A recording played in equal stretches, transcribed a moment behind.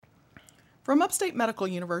From Upstate Medical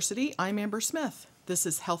University, I'm Amber Smith. This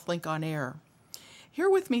is HealthLink on Air. Here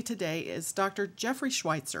with me today is Dr. Jeffrey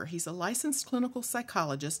Schweitzer. He's a licensed clinical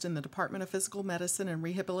psychologist in the Department of Physical Medicine and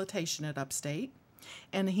Rehabilitation at Upstate,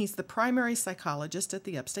 and he's the primary psychologist at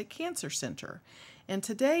the Upstate Cancer Center. And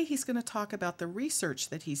today he's going to talk about the research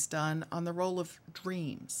that he's done on the role of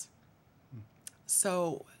dreams.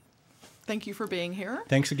 So, thank you for being here.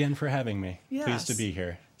 Thanks again for having me. Yes. Pleased to be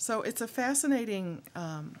here. So, it's a fascinating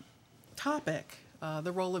topic,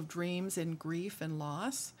 the role of dreams in grief and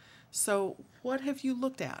loss. So, what have you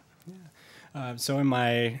looked at? So in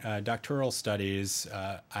my doctoral studies,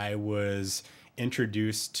 I was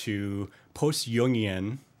introduced to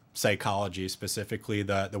post-Jungian psychology, specifically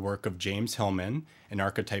the work of James Hillman in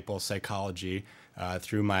archetypal psychology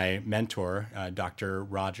through my mentor, Dr.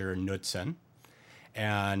 Roger Knudsen.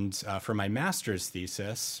 And for my master's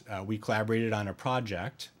thesis, we collaborated on a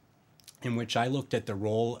project in which I looked at the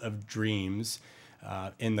role of dreams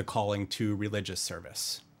in the calling to religious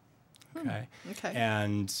service. Okay. Okay.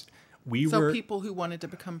 And So people who wanted to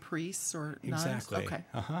become priests or nuns? Exactly.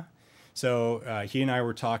 Okay. So he and I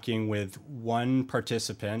were talking with one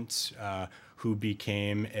participant who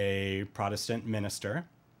became a Protestant minister.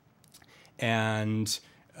 And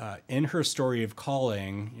in her story of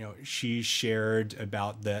calling, she shared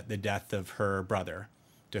about the death of her brother,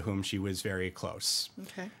 to whom she was very close.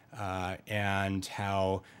 Okay. And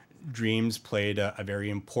how dreams played a very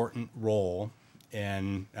important role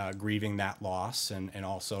in grieving that loss and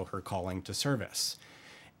also her calling to service.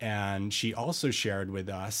 And she also shared with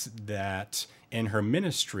us that in her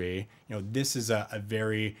ministry, this is a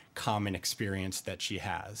very common experience that she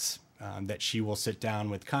has, that she will sit down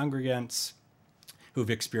with congregants who've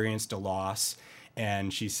experienced a loss.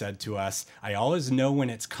 And she said to us, I always know when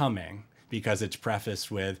it's coming because it's prefaced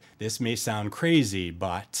with, this may sound crazy,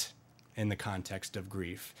 but in the context of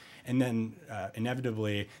grief. And then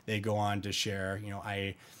inevitably they go on to share,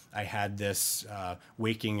 I had this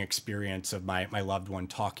waking experience of my loved one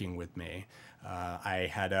talking with me. I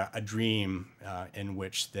had a dream in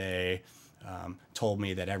which they told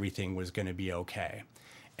me that everything was going to be okay.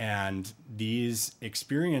 And these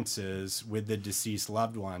experiences with the deceased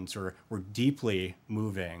loved ones were deeply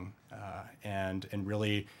moving and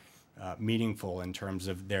really meaningful in terms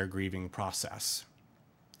of their grieving process.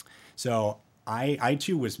 So I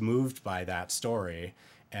too was moved by that story,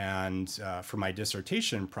 and for my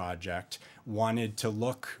dissertation project, wanted to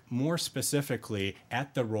look more specifically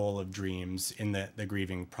at the role of dreams in the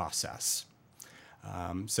grieving process.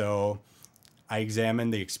 So I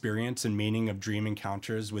examined the experience and meaning of dream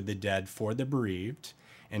encounters with the dead for the bereaved,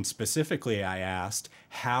 and specifically I asked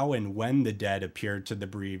how and when the dead appeared to the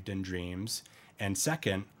bereaved in dreams, and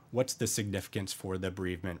second, what's the significance for the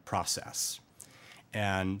bereavement process?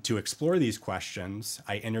 And to explore these questions,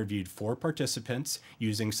 I interviewed 4 participants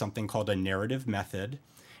using something called a narrative method,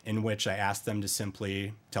 in which I asked them to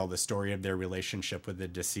simply tell the story of their relationship with the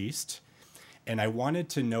deceased. And I wanted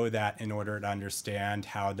to know that in order to understand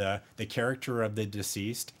how the character of the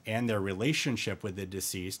deceased and their relationship with the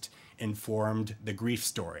deceased informed the grief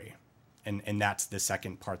story. And that's the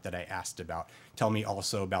second part that I asked about. Tell me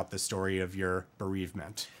also about the story of your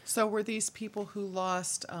bereavement. So were these people who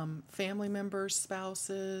lost family members,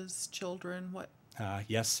 spouses, children? What?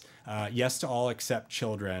 Yes. Yes to all except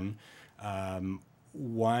children.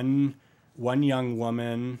 One young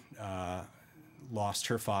woman lost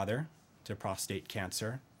her father to prostate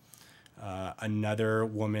cancer. Another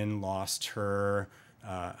woman lost her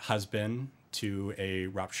husband to a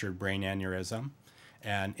ruptured brain aneurysm.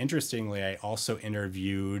 And interestingly, I also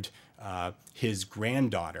interviewed his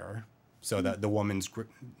granddaughter, so the woman's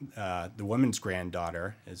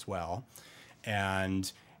granddaughter as well,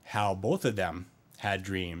 and how both of them had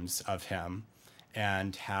dreams of him,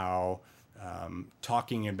 and how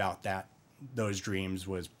talking about those dreams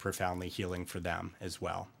was profoundly healing for them as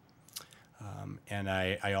well. And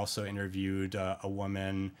I also interviewed a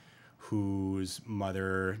woman whose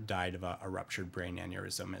mother died of a ruptured brain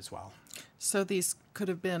aneurysm as well. So these could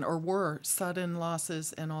have been or were sudden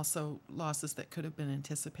losses and also losses that could have been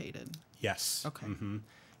anticipated. Yes. Okay. Mm-hmm.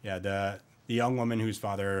 Yeah, the young woman whose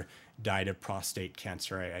father died of prostate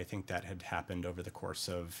cancer, I think that had happened over the course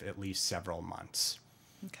of at least several months.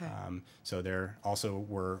 Okay. So there also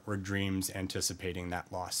were dreams anticipating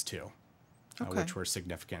that loss too, which were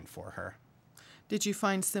significant for her. Did you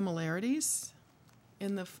find similarities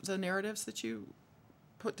in the narratives that you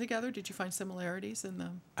put together? Did you find similarities in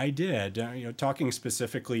them? I did. Talking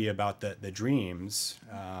specifically about the dreams,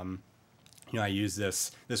 I use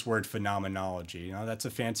this word phenomenology. That's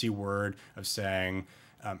a fancy word of saying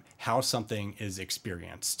how something is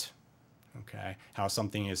experienced. okay, how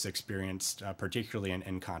something is experienced, particularly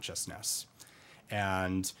in consciousness.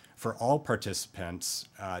 And for all participants,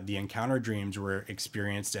 the encounter dreams were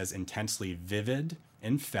experienced as intensely vivid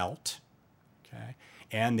and felt, okay,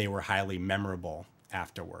 and they were highly memorable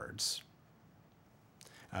afterwards.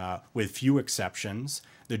 With few exceptions,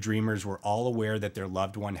 the dreamers were all aware that their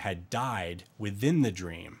loved one had died within the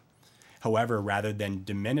dream. However, rather than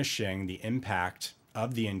diminishing the impact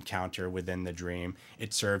of the encounter within the dream,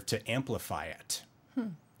 it served to amplify it.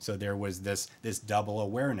 So there was this double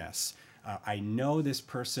awareness. I know this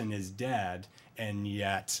person is dead, and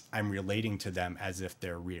yet I'm relating to them as if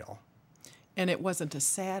they're real. And it wasn't a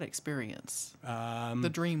sad experience. The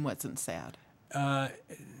dream wasn't sad.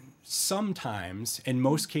 Sometimes, in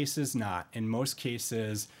most cases, not. In most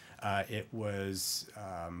cases, it was,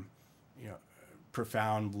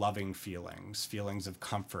 profound, loving feelings of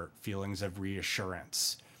comfort, feelings of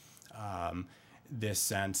reassurance. This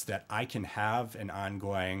sense that I can have an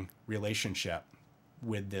ongoing relationship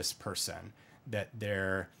with this person, that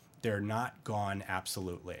they're not gone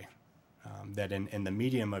absolutely. That in the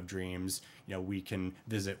medium of dreams, we can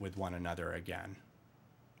visit with one another again.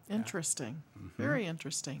 Interesting. Very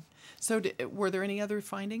interesting. So were there any other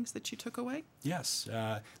findings that you took away? Yes.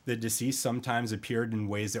 The deceased sometimes appeared in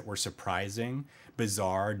ways that were surprising,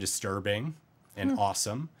 bizarre, disturbing, and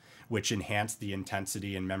awesome, which enhanced the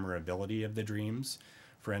intensity and memorability of the dreams.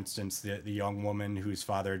 For instance, the young woman whose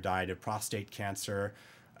father died of prostate cancer,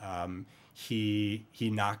 he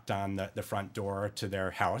knocked on the front door to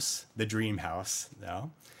their house, the dream house,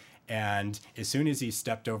 though. And as soon as he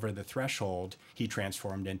stepped over the threshold, he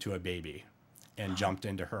transformed into a baby and jumped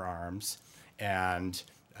into her arms, and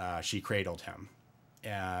she cradled him.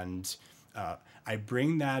 And I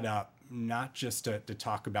bring that up not just to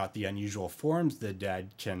talk about the unusual forms the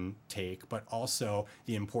dead can take, but also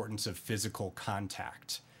the importance of physical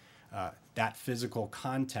contact. That physical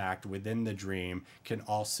contact within the dream can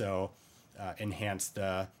also enhance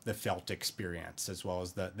the felt experience, as well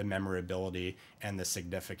as the memorability and the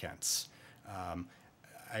significance.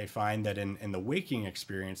 I find that in the waking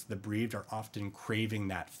experience, the bereaved are often craving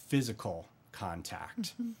that physical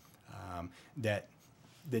contact, that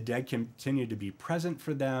the dead continue to be present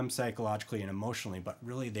for them psychologically and emotionally, but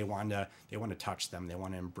really they want to touch them, they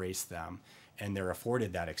want to embrace them, and they're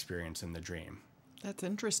afforded that experience in the dream. That's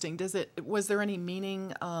interesting. Was there any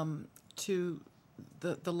meaning to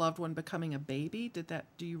the loved one becoming a baby?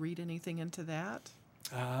 Do you read anything into that?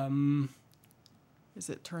 Is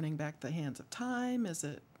it turning back the hands of time? Is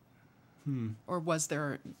it, or was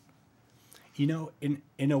there?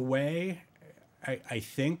 In a way, I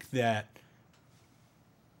think that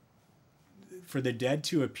for the dead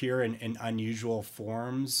to appear in unusual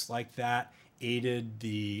forms like that aided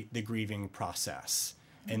the grieving process.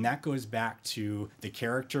 And that goes back to the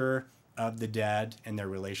character of the dead and their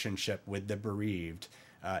relationship with the bereaved.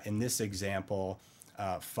 In this example,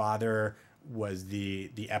 father was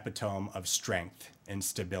the epitome of strength and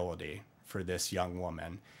stability for this young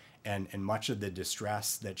woman. And much of the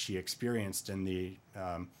distress that she experienced in the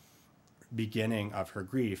beginning of her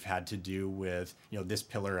grief had to do with, this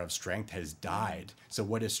pillar of strength has died. So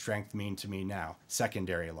what does strength mean to me now?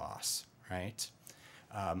 Secondary loss, right?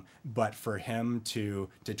 But for him to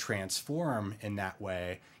transform in that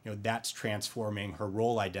way, that's transforming her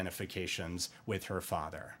role identifications with her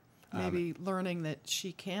father. Maybe learning that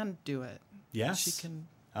she can do it. Yes. She can.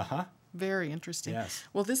 Uh-huh. Very interesting. Yes.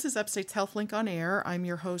 Well, this is Upstate's HealthLink on Air. I'm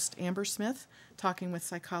your host, Amber Smith, talking with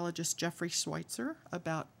psychologist Jeffrey Schweitzer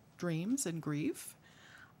about dreams and grief.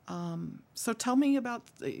 So tell me about,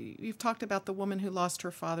 you've talked about the woman who lost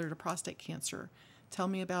her father to prostate cancer. Tell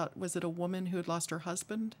me about, was it a woman who had lost her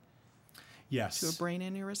husband? Yes. To a brain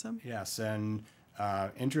aneurysm? Yes, and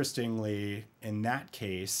interestingly, in that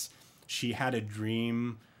case, she had a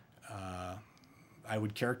dream, I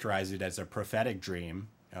would characterize it as a prophetic dream,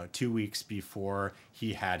 2 weeks before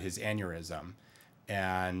he had his aneurysm.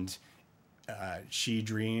 And she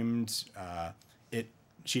dreamed,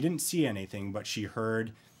 she didn't see anything, but she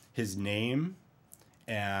heard his name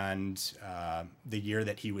and the year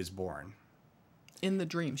that he was born. In the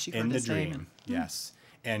dream, she heard his name. In the dream, yes.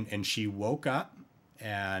 And she woke up,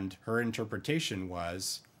 and her interpretation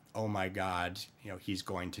was, oh my God, he's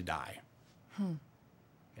going to die.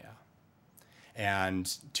 Yeah.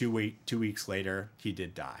 And 2 weeks later, he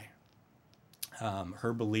did die.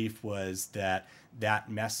 Her belief was that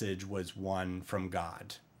message was one from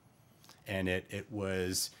God. And it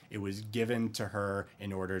was given to her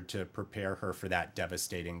in order to prepare her for that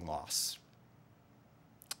devastating loss.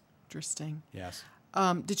 Interesting. Yes.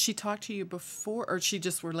 Did she talk to you before, or she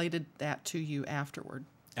just related that to you afterward?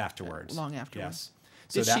 Afterwards. Long afterwards. Yes.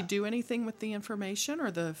 Did she do anything with the information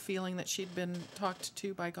or the feeling that she'd been talked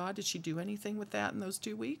to by God? Did she do anything with that in those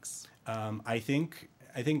 2 weeks? I think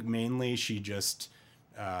mainly she just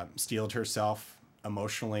steeled herself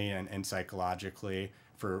emotionally and psychologically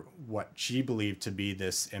for what she believed to be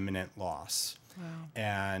this imminent loss. Wow.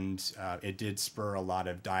 And it did spur a lot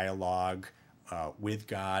of dialogue with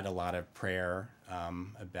God, a lot of prayer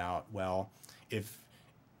about, well, if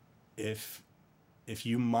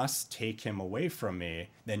you must take him away from me,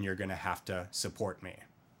 then you're going to have to support me.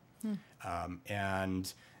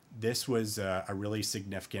 And this was a really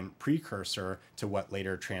significant precursor to what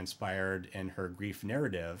later transpired in her grief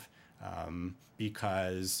narrative,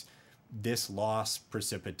 because this loss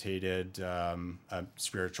precipitated a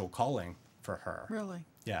spiritual calling for her. Really?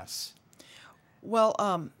 Yes.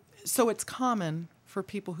 Well, so it's common for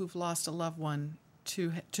people who've lost a loved one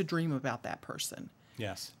to dream about that person.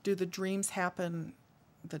 Yes. Do the dreams happen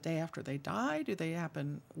the day after they die? Do they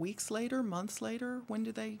happen weeks later, months later? When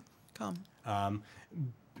do they come?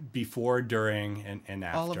 Before, during, and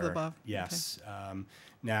after. All of the above? Yes. Okay.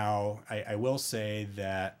 Now, I will say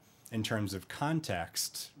that in terms of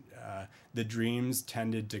context, the dreams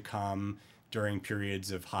tended to come during periods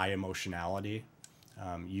of high emotionality.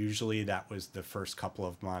 Usually that was the first couple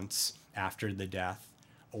of months after the death,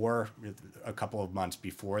 or a couple of months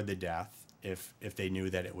before the death, if they knew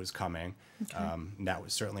that it was coming. Okay. That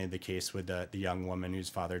was certainly the case with the young woman whose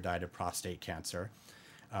father died of prostate cancer.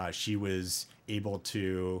 She was able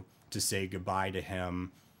to say goodbye to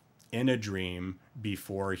him in a dream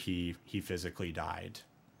before he physically died,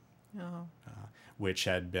 which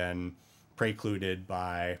had been precluded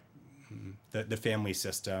by the family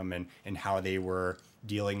system and how they were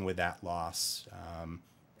dealing with that loss,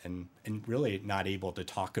 and really not able to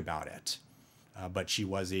talk about it. But she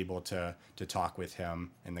was able to talk with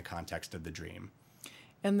him in the context of the dream.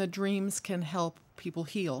 And the dreams can help people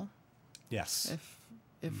heal. Yes.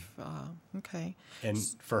 Okay. And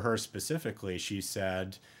for her specifically, she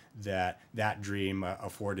said that dream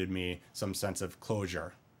afforded me some sense of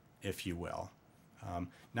closure, if you will.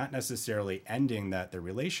 Not necessarily ending the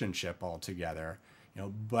relationship altogether,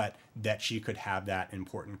 but that she could have that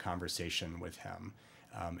important conversation with him.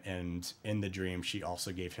 And in the dream, she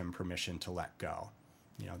also gave him permission to let go.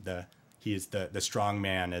 He is the strong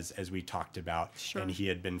man, as we talked about, sure. And he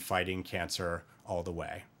had been fighting cancer all the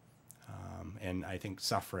way. And I think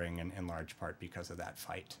suffering in large part because of that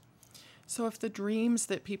fight. So if the dreams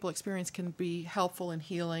that people experience can be helpful in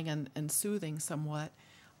healing and soothing somewhat,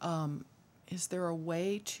 is there a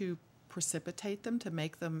way to precipitate them, to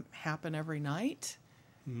make them happen every night?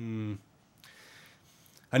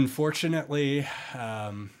 Unfortunately,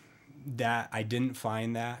 that I didn't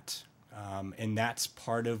find that. And that's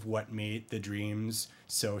part of what made the dreams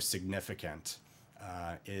so significant,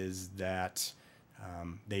 is that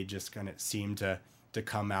they just kind of seem to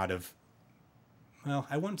come out of, well,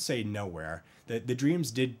 I won't say nowhere. The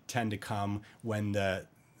dreams did tend to come when the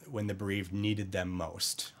bereaved needed them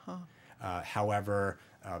most. However,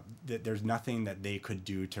 there's nothing that they could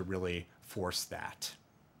do to really force that,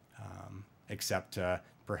 except to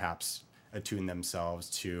perhaps attune themselves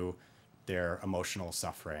to their emotional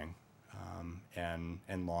suffering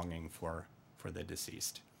and longing for the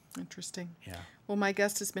deceased. Interesting. Yeah. Well, my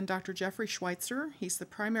guest has been Dr. Jeffrey Schweitzer. He's the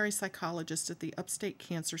primary psychologist at the Upstate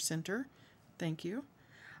Cancer Center. Thank you.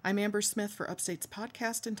 I'm Amber Smith for Upstate's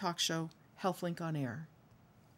podcast and talk show, HealthLink on Air.